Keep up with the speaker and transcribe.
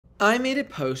I made a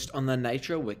post on the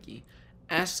Nitro Wiki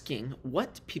asking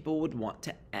what people would want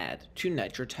to add to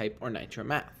Nitro Type or Nitro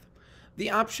Math.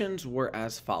 The options were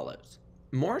as follows: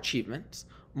 more achievements,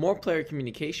 more player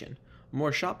communication,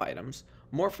 more shop items,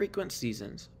 more frequent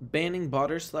seasons, banning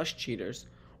botters/cheaters,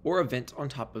 or events on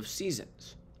top of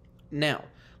seasons. Now,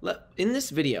 in this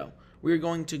video, we're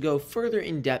going to go further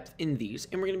in depth in these,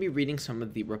 and we're going to be reading some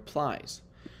of the replies.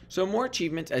 So more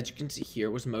achievements, as you can see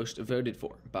here, was most voted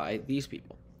for by these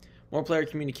people. More player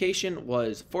communication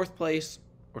was 4th place,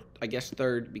 or I guess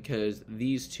 3rd, because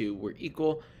these two were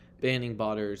equal, banning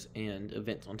botters and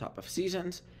events on top of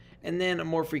seasons. And then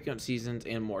more frequent seasons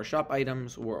and more shop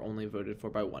items were only voted for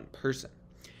by one person.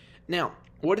 Now,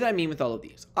 what did I mean with all of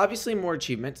these? Obviously, more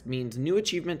achievements means new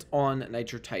achievements on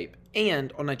Nitro Type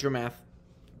and on Nitro Math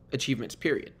achievements,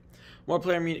 period. More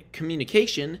player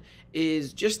communication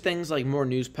is just things like more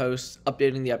news posts,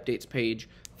 updating the updates page,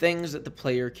 things that the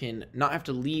player can not have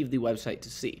to leave the website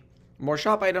to see. More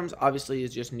shop items, obviously,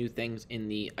 is just new things in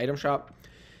the item shop.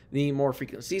 The more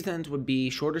frequent seasons would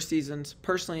be shorter seasons.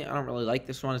 Personally, I don't really like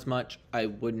this one as much. I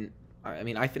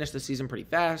finished the season pretty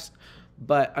fast,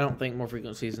 but I don't think more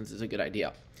frequent seasons is a good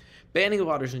idea. Banning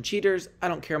botters and cheaters, I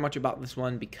don't care much about this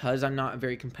one because I'm not a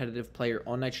very competitive player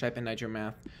on Nitro Type and Nitro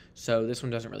Math, so this one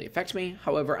doesn't really affect me.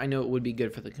 However, I know it would be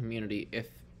good for the community if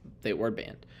they were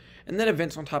banned. And then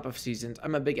events on top of seasons,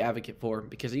 I'm a big advocate for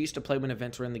because I used to play when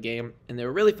events were in the game, and they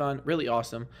were really fun, really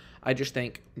awesome. I just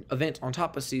think events on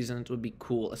top of seasons would be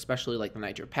cool, especially like the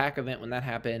Nitro Pack event when that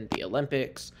happened, the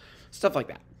Olympics, stuff like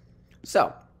that.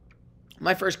 So,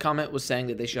 my first comment was saying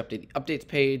that they should update the updates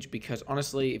page because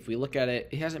honestly, if we look at it,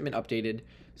 it hasn't been updated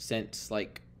since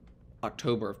like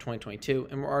October of 2022,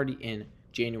 and we're already in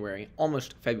January,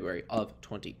 almost February of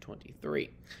 2023.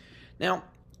 Now,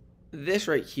 this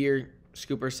right here,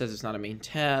 Scooper says it's not a main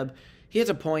tab. He has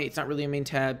a point. It's not really a main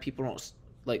tab. People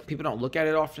don't look at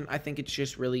it often. I think it's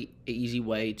just really an easy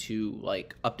way to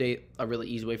update, a really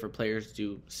easy way for players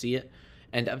to see it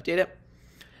and update it.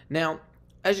 Now,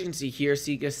 as you can see here,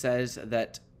 Sega says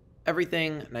that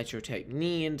everything Nitro Type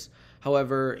needs.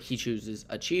 However, he chooses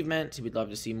achievements. He would love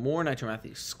to see more Nitro Math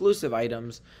exclusive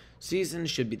items.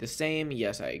 Seasons should be the same.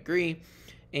 Yes, I agree.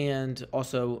 And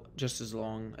also just as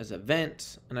long as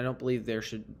events. And I don't believe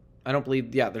there's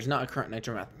not a current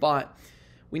Nitro Math bot.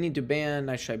 We need to ban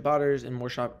Nitro Type botters, and more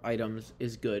shop items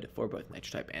is good for both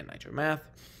Nitro Type and Nitro Math.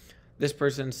 This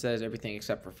person says everything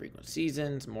except for frequent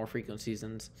seasons, more frequent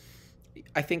seasons.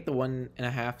 I think the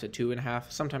 1.5 to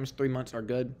 2.5, sometimes 3 months are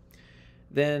good.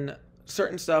 Then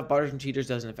certain stuff, botters and cheaters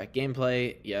doesn't affect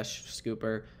gameplay. Yes,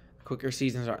 Scooper. Quicker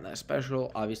seasons aren't that special.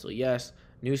 Obviously, yes.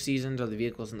 New seasons are the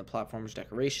vehicles and the platform's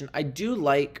decoration. I do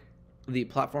like the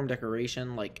platform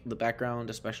decoration, like the background,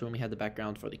 especially when we had the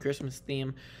background for the Christmas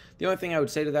theme. The only thing I would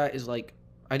say to that is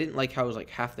I didn't like how it was like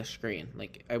half the screen.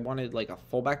 Like I wanted like a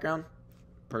full background.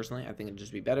 Personally, I think it'd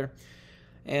just be better.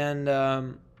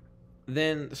 And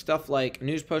then stuff like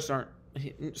news posts aren't.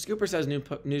 Scooper says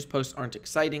news posts aren't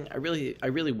exciting. I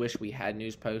really wish we had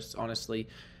news posts. Honestly,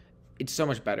 it's so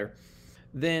much better.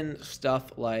 Then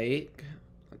stuff like,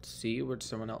 let's see, where's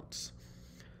someone else?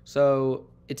 So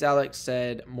it's Alex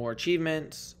said more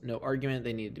achievements. No argument.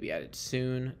 They need to be added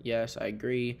soon. Yes, I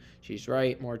agree. She's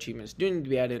right. More achievements do need to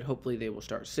be added. Hopefully they will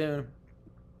start soon.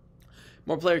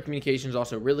 More player communication is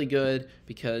also really good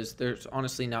because there's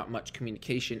honestly not much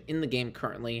communication in the game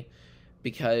currently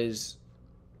because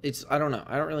I don't know.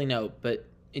 I don't really know, but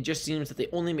it just seems that they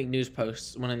only make news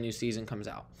posts when a new season comes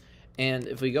out. And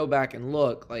if we go back and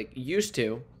look, like used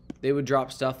to, they would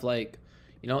drop stuff like,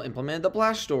 implemented the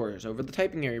blast stores over the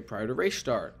typing area prior to race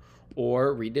start,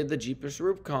 or redid the Jeepers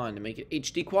Rubicon to make it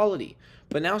HD quality.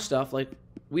 But now stuff like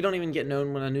we don't even get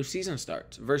known when a new season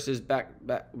starts. Versus back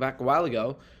a while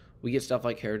ago, we get stuff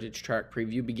like Heritage Track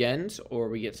Preview begins, or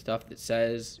we get stuff that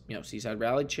says Seaside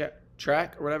Rally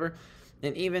Track or whatever.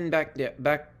 And even back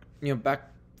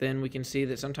then, we can see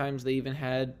that sometimes they even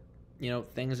had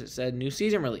things that said new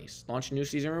season release, launch a new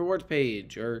season rewards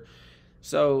page, or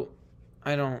so.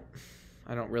 I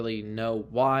don't really know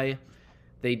why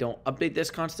they don't update this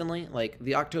constantly. Like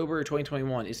the October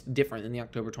 2021 is different than the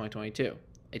October 2022.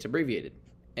 It's abbreviated.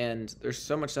 And there's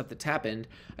so much stuff that's happened.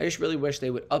 I just really wish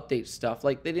they would update stuff.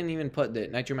 Like they didn't even put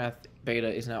that Nitro Math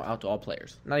beta is now out to all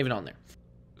players. Not even on there.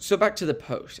 So back to the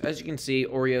post. As you can see,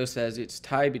 Oreo says it's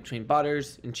tied between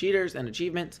botters and cheaters and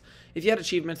achievements. If you had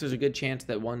achievements, there's a good chance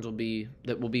that ones will be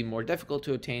more difficult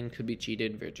to attain, could be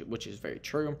cheated, which is very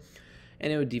true.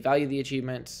 And it would devalue the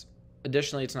achievements.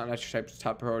 Additionally, it's not Nitro Type's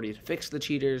top priority to fix the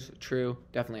cheaters. True,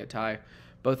 definitely a tie.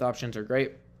 Both options are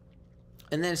great.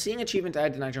 And then seeing achievements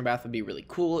added to Nitro Math would be really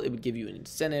cool. It would give you an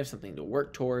incentive, something to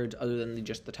work towards, other than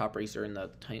just the top racer and the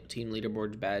team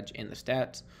leaderboards badge and the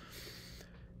stats.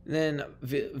 And then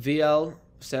VL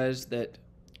says that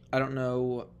I don't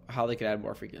know how they could add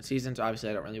more frequent seasons. Obviously,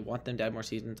 I don't really want them to add more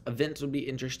seasons. Events would be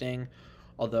interesting,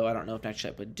 although I don't know if Nitro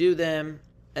Type would do them.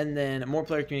 And then more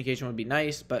player communication would be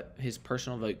nice, but his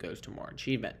personal vote goes to more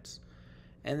achievements.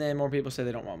 And then more people say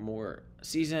they don't want more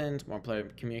seasons, more player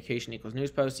communication equals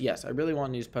news posts. Yes, I really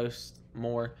want news posts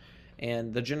more.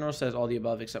 And the general says all the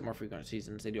above except more frequent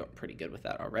seasons. They do pretty good with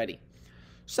that already.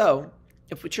 So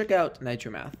if we check out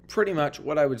Nitro Math, pretty much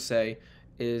what I would say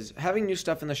is having new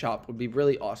stuff in the shop would be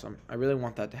really awesome. I really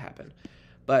want that to happen.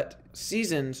 But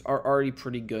seasons are already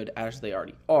pretty good as they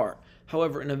already are.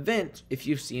 However, an event, if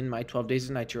you've seen my 12 Days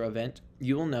of Nitro event,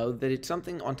 you will know that it's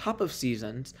something on top of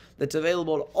seasons that's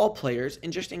available to all players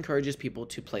and just encourages people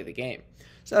to play the game.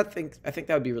 So I think that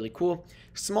would be really cool.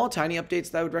 Small, tiny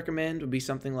updates that I would recommend would be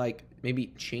something like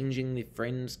maybe changing the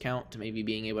friends count to maybe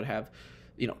being able to have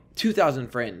 2,000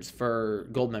 friends for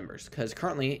gold members, because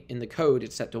currently in the code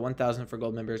it's set to 1,000 for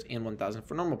gold members and 1,000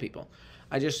 for normal people.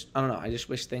 I don't know. I just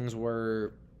wish things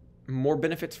were more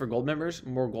benefits for gold members,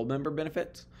 more gold member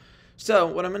benefits. So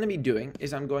what I'm going to be doing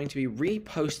is I'm going to be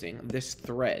reposting this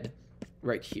thread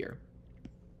right here.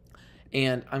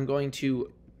 And I'm going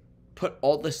to put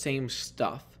all the same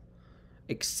stuff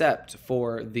except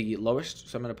for the lowest.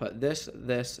 So I'm going to put this,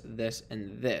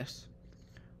 and this.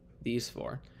 These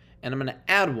four. And I'm going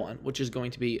to add one, which is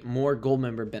going to be more gold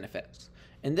member benefits.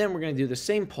 And then we're going to do the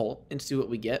same poll and see what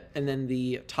we get. And then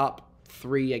the top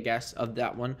 3, I guess, of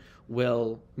that one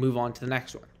will move on to the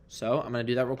next one. So I'm going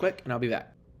to do that real quick and I'll be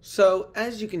back. So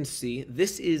as you can see,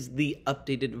 this is the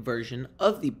updated version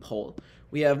of the poll.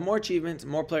 We have more achievements,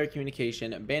 more player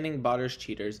communication, banning botters,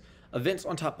 cheaters, events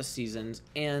on top of seasons,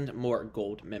 and more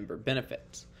gold member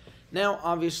benefits. Now,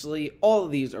 obviously, all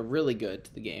of these are really good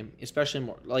to the game, especially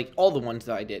more like all the ones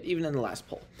that I did, even in the last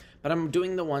poll. But I'm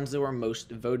doing the ones that were most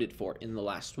voted for in the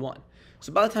last one.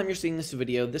 So by the time you're seeing this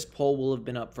video, this poll will have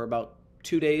been up for about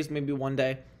 2 days, maybe 1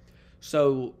 day.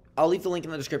 So I'll leave the link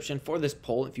in the description for this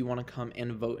poll if you want to come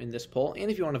and vote in this poll.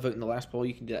 And if you want to vote in the last poll,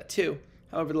 you can do that too.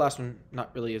 However, the last one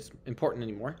not really as important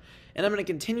anymore. And I'm going to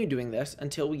continue doing this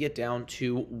until we get down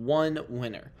to one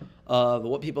winner of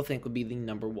what people think would be the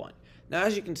number one. Now,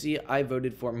 as you can see, I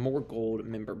voted for more gold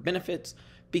member benefits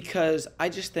because I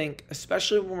just think,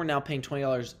 especially when we're now paying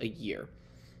 $20 a year,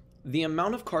 the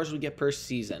amount of cars we get per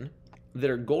season that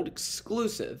are gold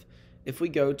exclusive, if we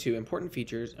go to important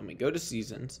features and we go to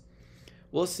seasons,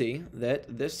 we'll see that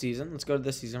this season, let's go to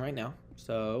this season right now.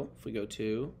 So if we go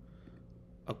to,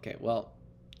 okay, well,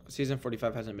 season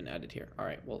 45 hasn't been added here. All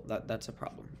right, well, that's a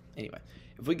problem. Anyway,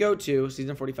 if we go to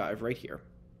season 45 right here,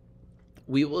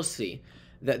 we will see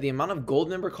that the amount of gold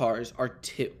member cars are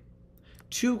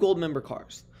 2 gold member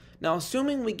cars. Now,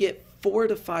 assuming we get 4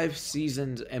 to 5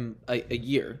 seasons a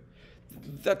year,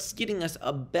 that's getting us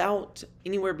about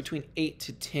anywhere between 8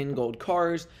 to 10 gold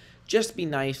cars. Just be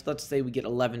nice, let's say we get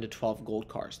 11 to 12 gold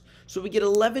cars. So we get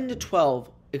 11 to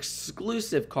 12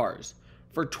 exclusive cars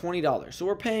for $20. So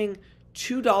we're paying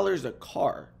 $2 a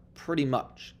car, pretty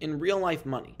much, in real life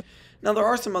money. Now, there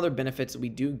are some other benefits that we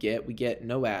do get. We get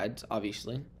no ads,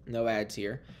 obviously, no ads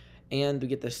here. And we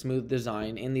get the smooth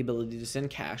design and the ability to send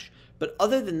cash. But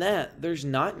other than that, there's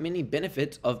not many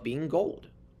benefits of being gold,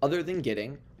 other than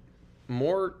getting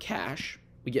more cash.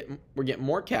 We get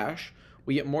more cash.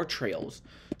 We get more trails.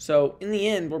 So in the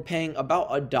end, we're paying about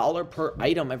 $1 per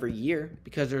item every year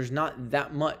because there's not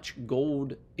that much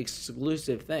gold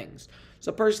exclusive things.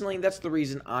 So personally, that's the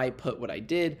reason I put what I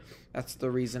did. That's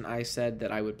the reason I said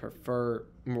that I would prefer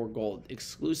more gold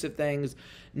exclusive things,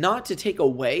 not to take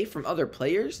away from other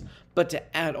players, but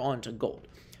to add on to gold.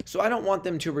 So I don't want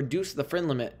them to reduce the friend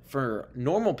limit for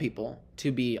normal people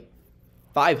to be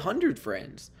 500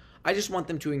 friends. I just want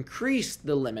them to increase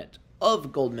the limit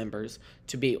of gold members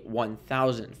to be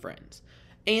 1,000 friends.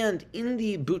 And in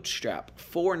the bootstrap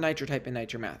for Nitro Type and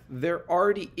Nitro Math, there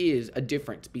already is a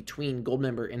difference between gold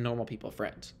member and normal people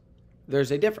friends.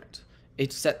 There's a difference.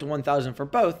 It's set to 1,000 for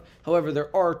both. However,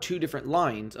 there are 2 different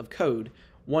lines of code,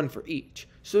 one for each.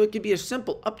 So it could be a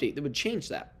simple update that would change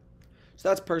that. So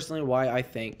that's personally why I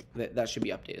think that should be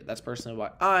updated. That's personally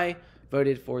why I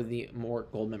voted for the more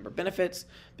gold member benefits,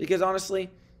 because honestly,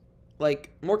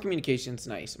 like, more communication's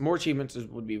nice. More achievements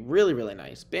would be really, really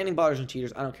nice. Banning botters and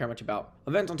cheaters, I don't care much about.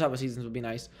 Events on top of seasons would be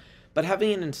nice. But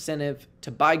having an incentive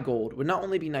to buy gold would not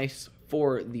only be nice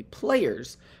for the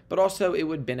players, but also it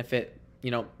would benefit,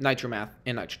 Nitro Math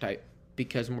and Nitro Type,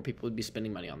 because more people would be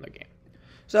spending money on their game.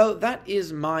 So that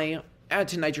is my Add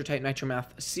to Nitro Type, Nitro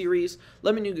Math series.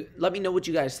 Let me know what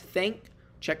you guys think.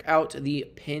 check out the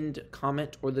pinned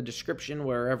comment or the description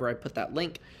wherever I put that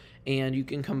link, and you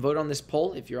can come vote on this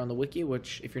poll if you're on the wiki,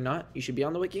 which if you're not, you should be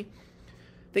on the wiki.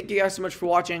 Thank you guys so much for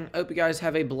watching. I hope you guys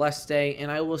have a blessed day,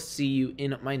 and I will see you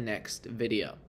in my next video.